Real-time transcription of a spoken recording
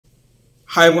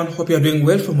Hi everyone, hope you are doing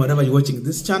well from wherever you're watching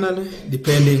this channel,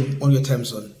 depending on your time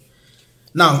zone.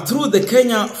 Now, through the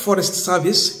Kenya Forest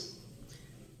Service,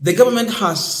 the government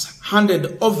has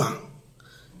handed over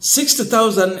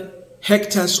 60,000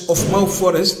 hectares of Mau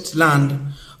forest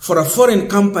land for a foreign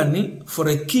company for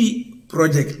a key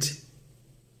project.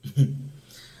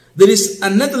 There is a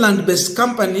Netherlands-based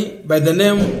company by the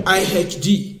name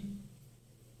IHD.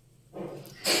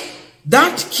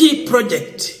 That key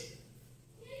project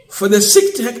for the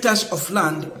 60 hectares of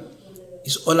land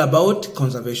is all about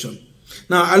conservation.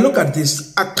 Now, I look at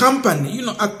this. A company,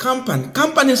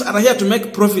 companies are here to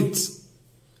make profits.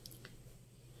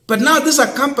 But now this is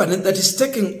a company that is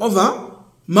taking over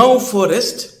Mau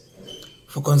forest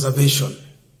for conservation.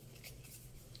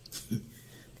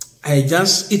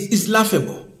 It is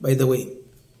laughable, by the way.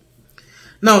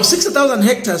 Now, 60,000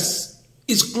 hectares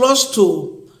is close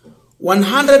to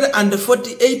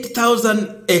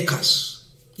 148,000 acres.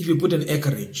 If you put an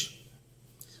acreage,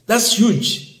 that's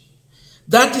huge.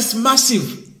 That is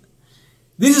massive.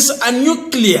 This is a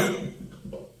nuclear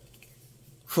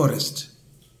forest.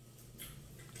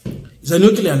 It's a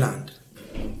nuclear land.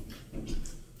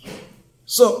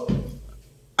 So,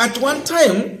 at one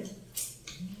time,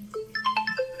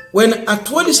 when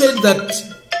Atwoli said that,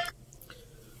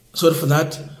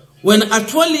 when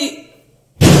Atwoli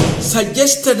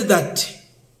suggested that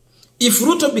if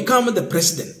Ruto becomes the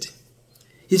president,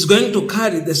 he's going to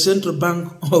carry the Central Bank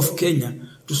of Kenya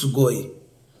to Sugoi.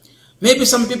 Maybe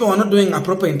some people are not doing a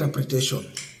proper interpretation.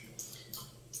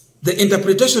 The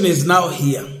interpretation is now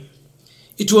here.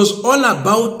 It was all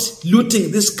about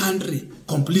looting this country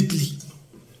completely.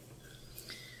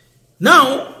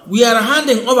 Now, we are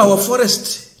handing over our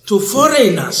forest to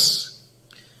foreigners,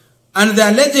 and they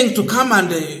are alleging to come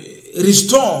and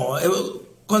restore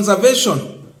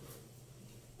conservation.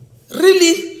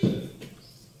 Really?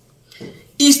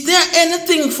 Is there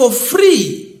anything for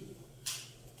free?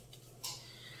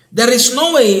 There is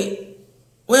no way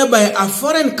whereby a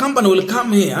foreign company will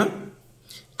come here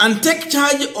and take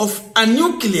charge of a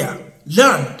nuclear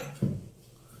land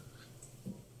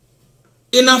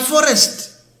in a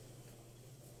forest.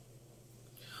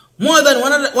 More than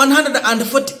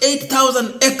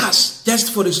 148,000 acres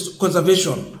just for its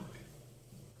conservation.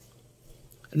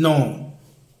 No.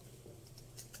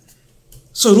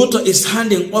 So Ruto is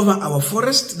handing over our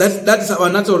forest. That is our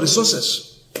natural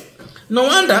resources. No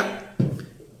wonder,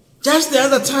 just the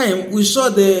other time, we saw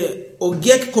the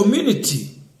Ogiek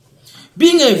community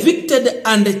being evicted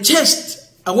and chased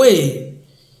away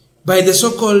by the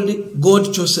so-called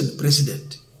God-chosen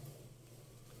president.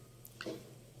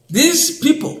 These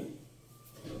people,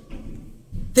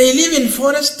 they live in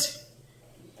forest,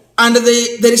 and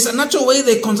there is a natural way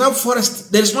they conserve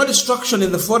forest. There is no destruction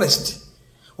in the forest.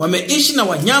 Wameishi na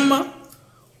wanyama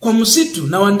kwa msitu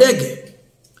na wandege,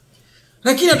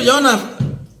 lakini hatujaona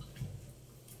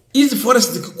hizi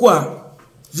forest zikikuwa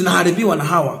zinaharibiwa na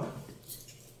hawa.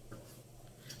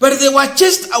 But they were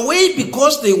chased away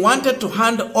because they wanted to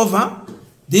hand over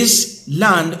this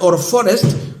land or forest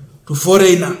to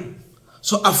foreigner.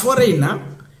 So a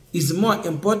foreigner is more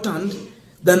important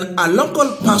than a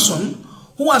local person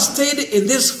who has stayed in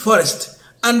this forest,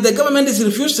 and the government is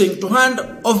refusing to hand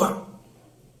over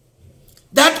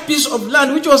that piece of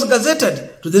land which was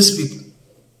gazetted to these people.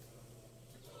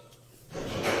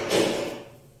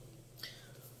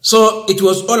 So it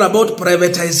was all about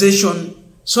privatization.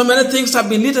 So many things have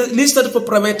been listed for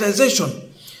privatization.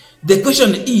 The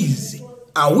question is,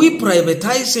 are we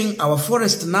privatizing our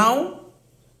forest now?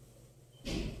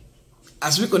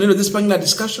 As we continue this panel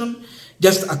discussion,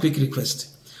 just a quick request.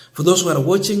 For those who are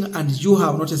watching and you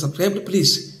have not yet subscribed,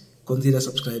 please consider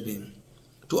subscribing.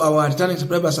 To our returning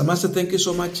subscribers, I must say thank you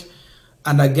so much.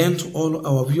 And again, to all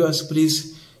our viewers,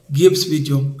 please give this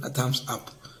video a thumbs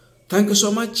up. Thank you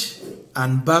so much,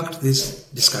 and back to this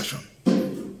discussion.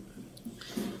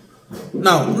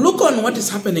 Now, look on what is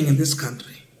happening in this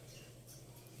country.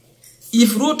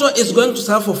 If Ruto is going to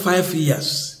serve for 5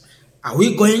 years, are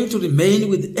we going to remain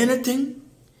with anything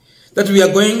that we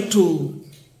are going to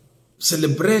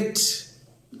celebrate,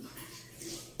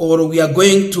 or we are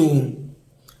going to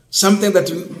something that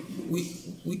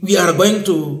we are going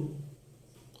to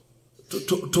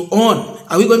own?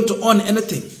 Are we going to own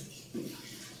anything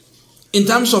in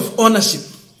terms of ownership?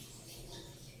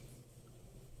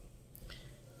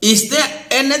 Is there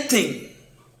anything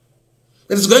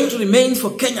that is going to remain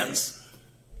for Kenyans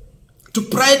to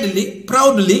proudly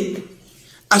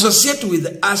associate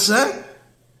with as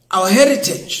our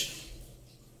heritage?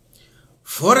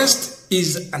 Forest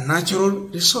is a natural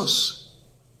resource.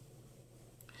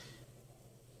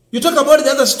 You talk about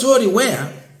the other story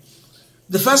where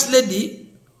the First Lady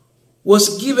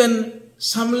was given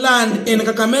some land in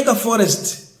Kakamega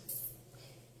forest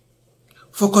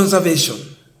for conservation.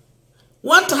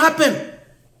 What happened?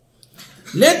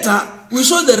 Later, we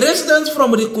saw the residents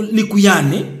from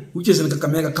Likuyani, which is in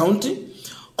Kakamega County,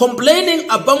 complaining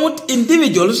about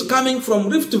individuals coming from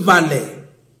Rift Valley.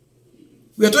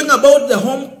 We are talking about the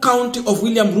home county of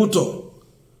William Ruto,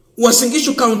 Uasin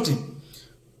Gishu County.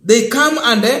 They come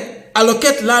and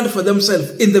allocate land for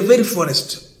themselves in the very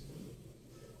forest.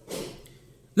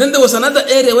 Then there was another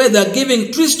area where they are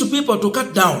giving trees to people to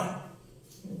cut down.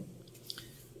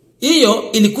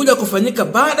 Iyo ilikuja kufanyika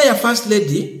baada ya First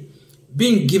Lady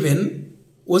being given,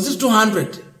 was it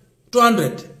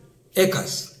 200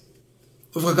 acres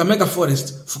of Kakamega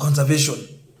forest for conservation.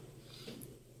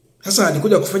 Sasa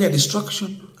alikuja kufanya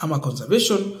destruction ama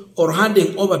conservation or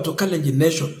handing over to Kalenjin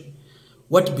nation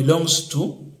what belongs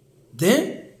to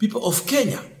the people of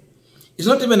Kenya. It's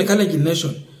not even a Kalenjin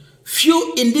nation.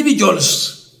 Few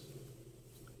individuals,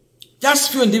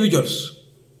 just few individuals.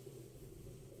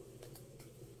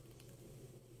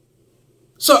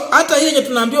 So hata yenye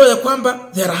tunaambiwa ya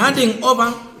kwamba they are handing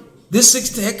over this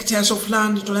 60 hectares of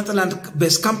land to another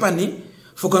land-based company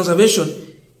for conservation,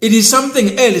 it is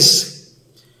something else.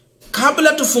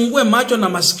 Kabla tufungue macho na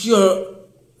masikio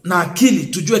na akili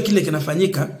tujue kile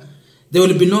kinafanyika, there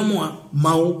will be no more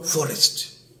Mau forest.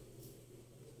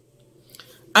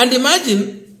 And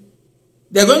imagine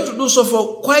they are going to do so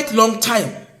for quite long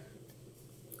time.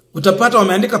 Utapata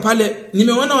wameandika pale,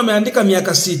 nimeona wameandika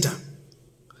miaka 6.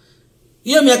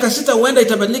 Hiyo miaka 6 huenda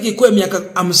itabadilika ikuwe miaka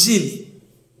 50.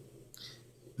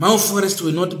 Mau forest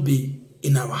will not be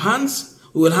in our hands.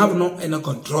 We will have no any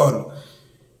control.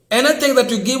 Anything that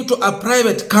you give to a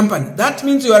private company, that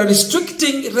means you are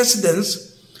restricting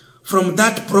residents from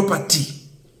that property.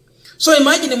 So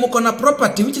imagine mukona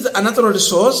property which is a natural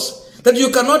resource that you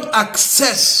cannot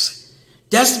access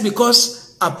just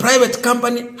because a private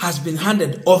company has been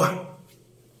handed over.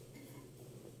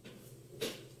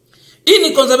 Hii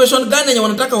ni conservation gani yenye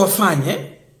wanataka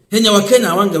wafanye yenye Wakenya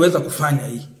hawangeweza kufanya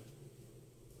hii?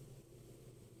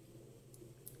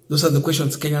 Those are the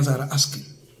questions Kenyans are asking.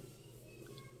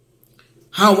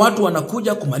 Hawa watu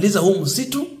wanakuja kumaliza huu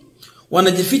msitu,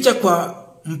 wanajificha kwa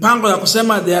mpango ya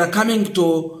kusema they are coming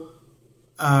to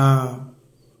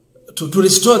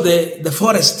restore the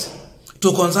forest,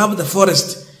 to conserve the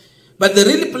forest. But the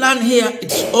real plan here,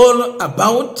 it's all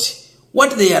about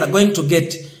what they are going to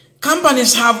get.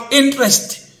 Companies have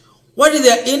interest. What is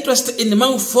their interest in the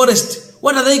Mau forest?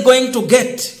 What are they going to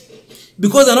get?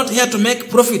 Because they're not here to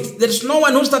make profit. There is no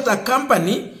one who starts a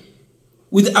company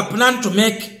with a plan to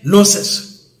make losses.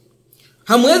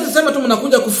 Hamwezi sema tu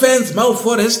mnakuja kufence Mau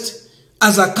forest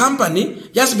as a company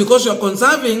just because you are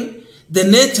conserving the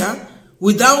nature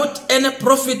without any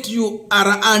profit you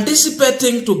are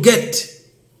anticipating to get.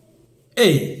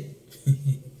 Hey.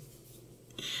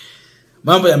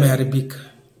 Mambo yameharibika.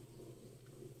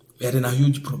 We are in a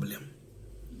huge problem.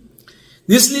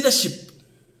 This leadership,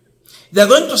 they are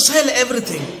going to sell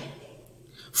everything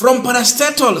from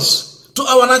parastatals to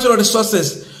our natural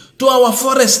resources to our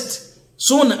forest.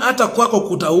 Soon hata kwako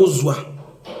kutauzwa.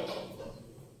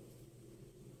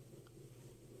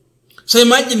 So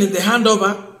imagine the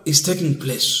handover is taking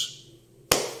place.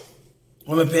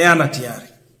 Wamepeana tayari.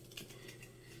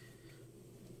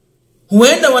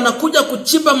 Huenda wanakuja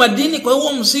kuchimba madini kwa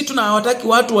huo msitu na hawataki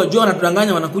watu wajue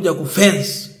wanatudanganya wanakuja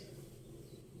kufence.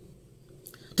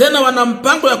 Tena wana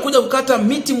mpango ya kuja kukata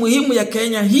miti muhimu ya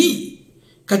Kenya hii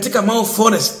katika Mau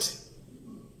forest,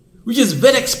 which is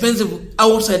very expensive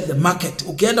outside the market.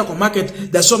 Ukienda kwa market,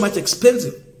 they're so much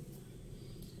expensive.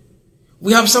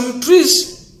 We have some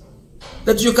trees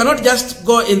that you cannot just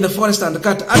go in the forest and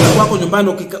cut. Hata kwako nyumbani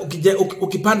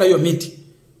ukipanda hiyo miti,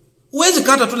 huwezi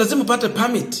kata tu, lazima upate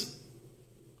permit.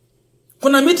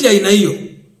 Kuna miti ya aina hiyo.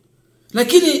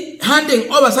 Lakini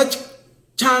handing over such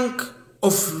chunk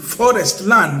of forest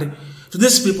land to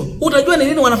these people, utajua ni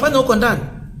nini wanafanya huko ndani?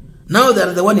 Now they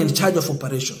are the one in charge of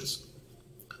operations.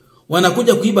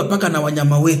 Wanakuja kuiba paka na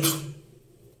wanyama wetu.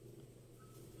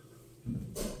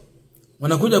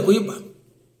 Wanakuja kuiba.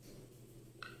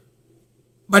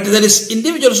 But there is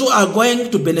individuals who are going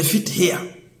to benefit here.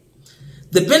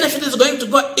 The benefit is going to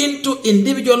go into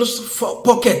individuals'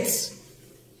 pockets.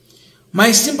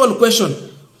 My simple question,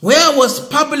 where was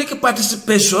public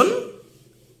participation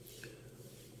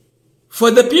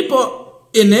for the people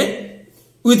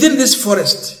within this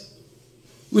forest?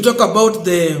 We talk about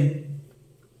the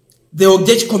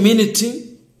Ojech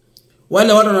community.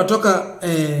 Wale watu wanatoka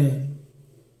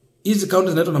hizi counties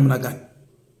zinaitwa namna gani?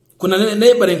 Kuna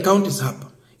neighboring counties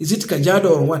hapa. Is it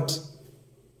Kajiado or what?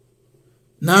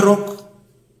 Narok,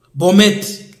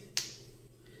 Bomet.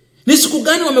 Ni siku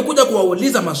gani wamekuja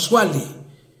kuwauliza maswali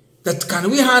that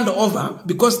can we hand over,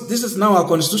 because this is now our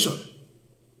constitution?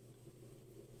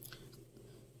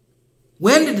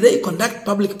 When did they conduct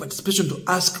public participation to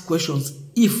ask questions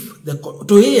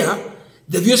to hear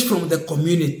the views from the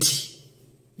community?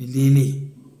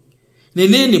 Ni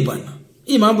lini bwana?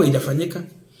 Hii mambo inafanyika.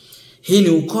 Hii ni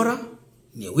ukora,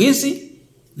 ni wizi,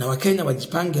 na Wakenya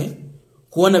wajipange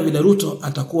kuona vile Ruto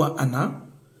atakuwa ana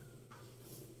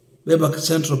beba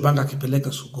Central Bank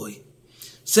akipeleka Sugoi.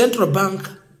 Central Bank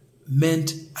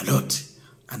meant a lot,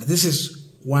 and this is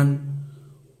one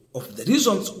of the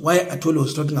reasons why Atwoli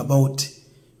was talking about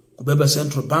kubeba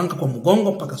Central Bank kwa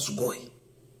mgongo mpaka Sugoi.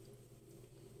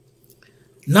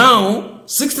 Now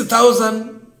 60,000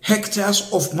 hectares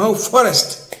of Mau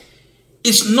forest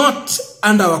is not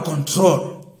under our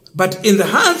control, but in the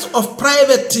hands of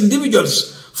private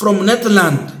individuals from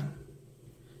Netherlands.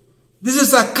 This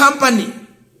is a company.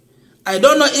 I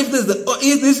don't know if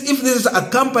this is a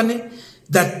company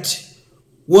that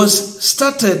was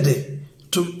started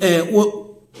to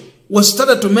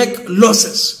make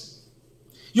losses.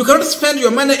 You cannot spend your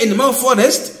money in Mau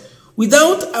forest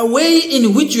without a way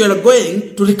in which you are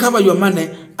going to recover your money,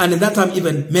 and at that time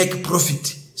even make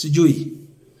profit. Sijui.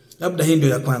 Labda hii ndio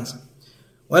ya kwanza.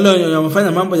 Wale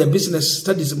wamefanya mambo ya business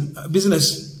studies,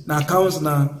 business na accounts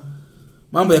na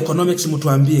mambo ya economics,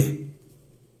 mtuambie.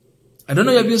 I don't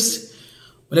know your views.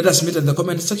 Let us meet in the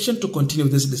comment section to continue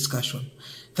this discussion.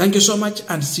 Thank you so much,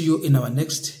 and see you in our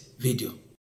next video.